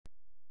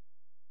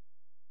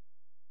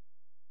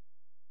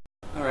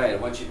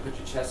Alright, I want you to put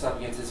your chest up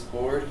against this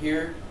board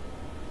here.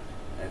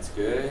 That's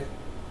good.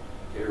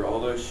 Okay,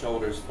 roll those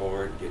shoulders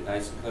forward. Get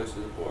nice and close to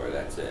the board.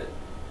 That's it.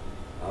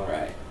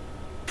 Alright.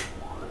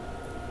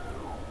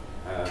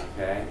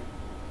 Okay.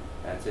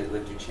 That's it.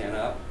 Lift your chin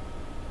up.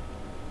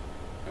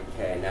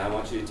 Okay, now I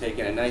want you to take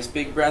in a nice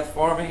big breath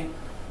for me.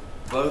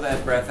 Blow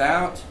that breath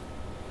out.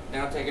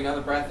 Now take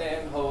another breath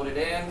in. Hold it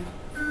in.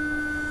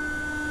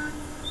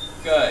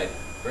 Good.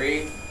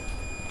 Breathe.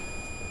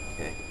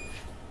 Okay.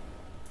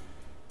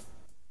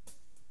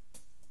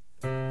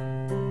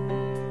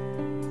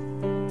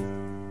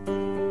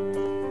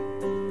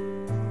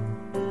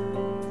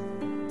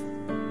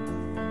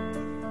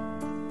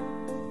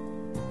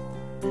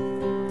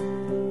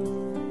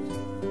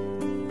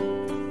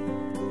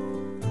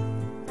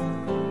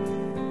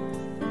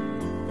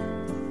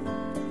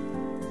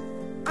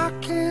 I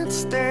can't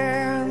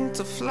stand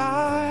to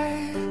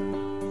fly.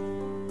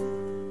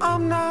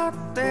 I'm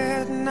not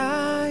that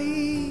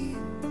naive.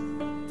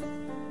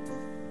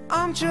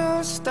 I'm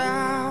just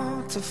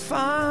out to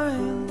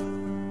find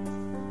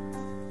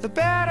the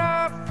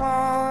better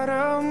part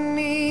of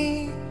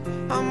me.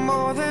 I'm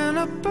more than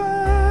a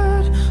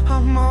bird,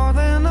 I'm more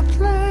than a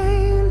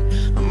plane,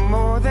 I'm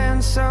more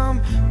than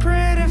some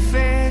pretty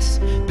face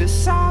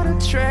beside a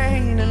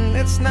train. And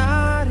it's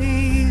not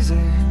easy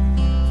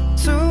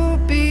to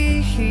be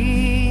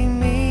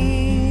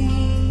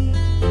me.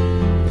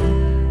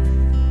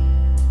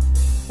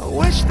 I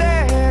wish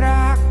that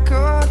I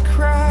could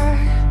cry,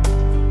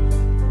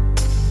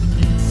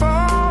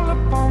 fall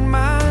upon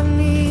my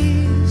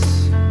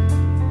knees,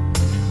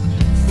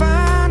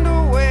 find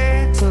a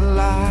way to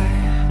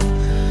lie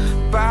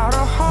about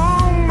a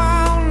home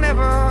I'll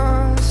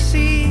never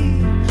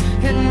see.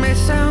 It may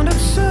sound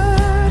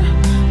absurd,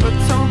 but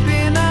don't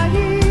be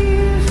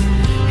naive.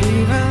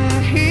 Even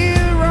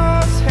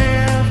heroes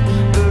have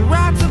the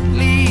right to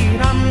bleed.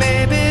 I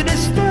may be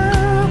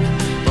disturbed,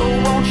 but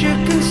won't you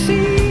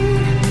concede?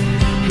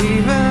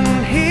 Even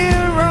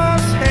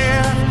heroes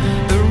have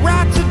the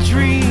right to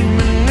dream,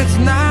 and it's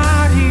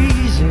not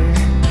easy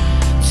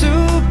to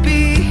be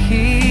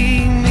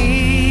me.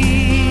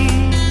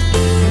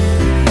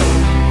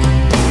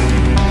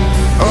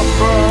 Up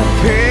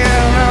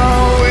here,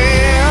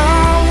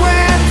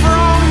 away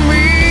from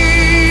me.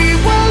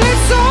 Well,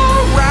 it's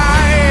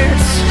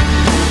alright.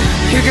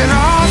 You can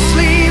all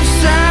sleep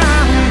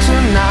sound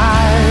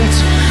tonight.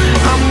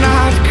 I'm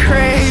not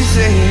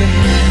crazy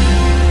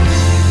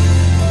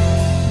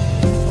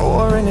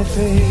or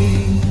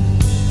anything.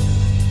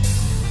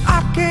 I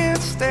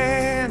can't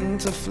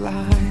stand to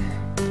fly.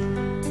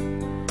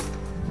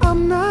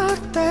 I'm not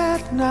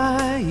that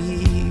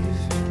naive.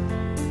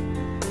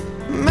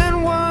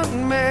 Men weren't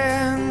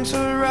meant to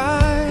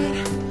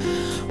ride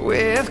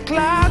with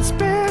clouds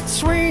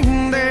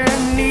between their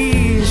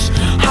knees.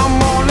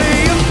 I'm only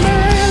a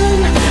man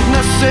in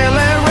a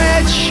silly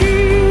red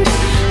sheet,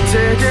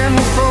 taken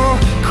for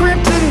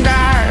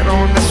kryptonite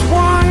on this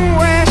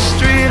one-way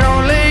street.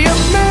 Only a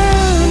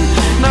man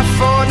in a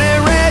 40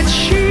 red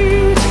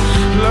sheet,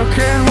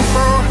 looking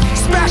for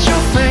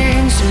special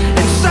things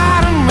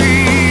inside of me,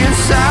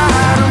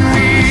 inside of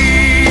me,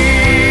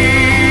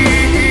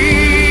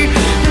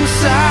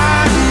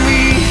 inside of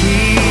me,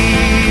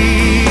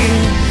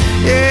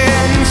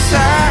 yeah,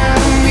 inside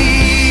of me,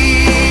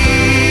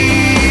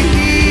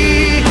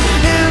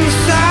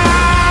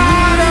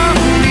 inside of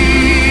me.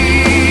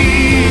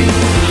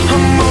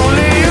 I'm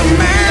only a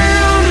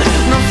man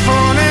in a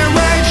 40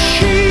 red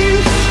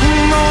sheet.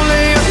 I'm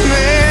only a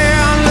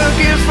man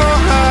looking for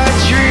a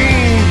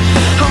dream.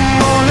 I'm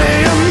only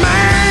a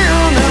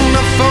man in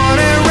a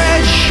 40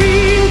 red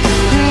sheet,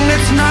 and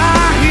it's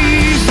not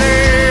easy.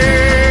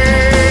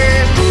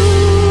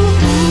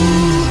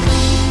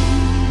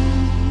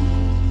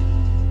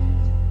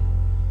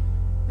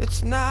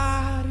 It's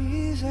not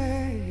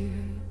easy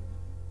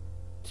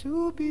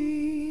to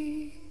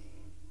be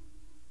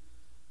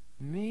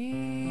me.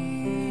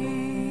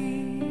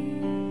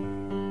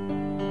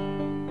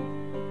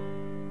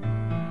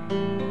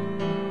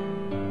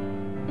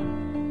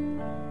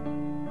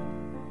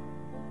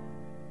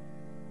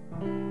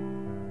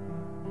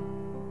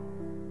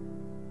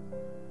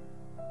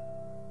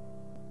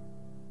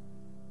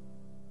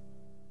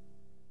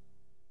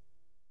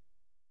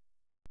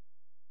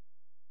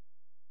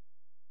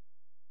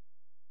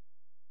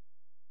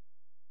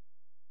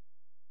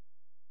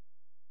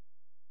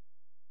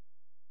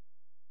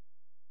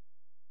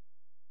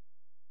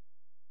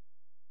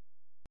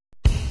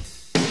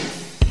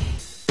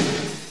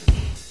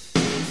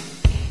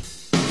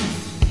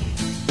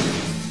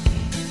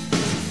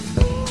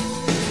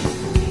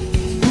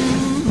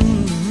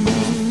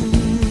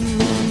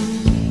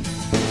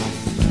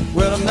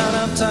 Well, I'm not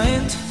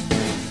uptight,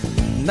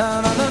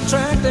 not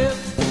unattractive.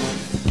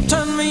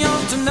 Turn me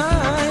on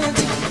tonight,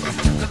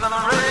 'cause I'm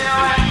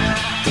radioactive,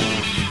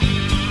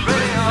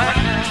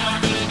 radioactive.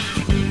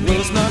 Well,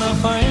 it's not a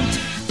fight,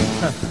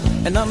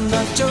 and I'm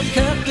not your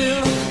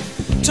captive.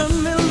 Turn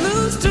me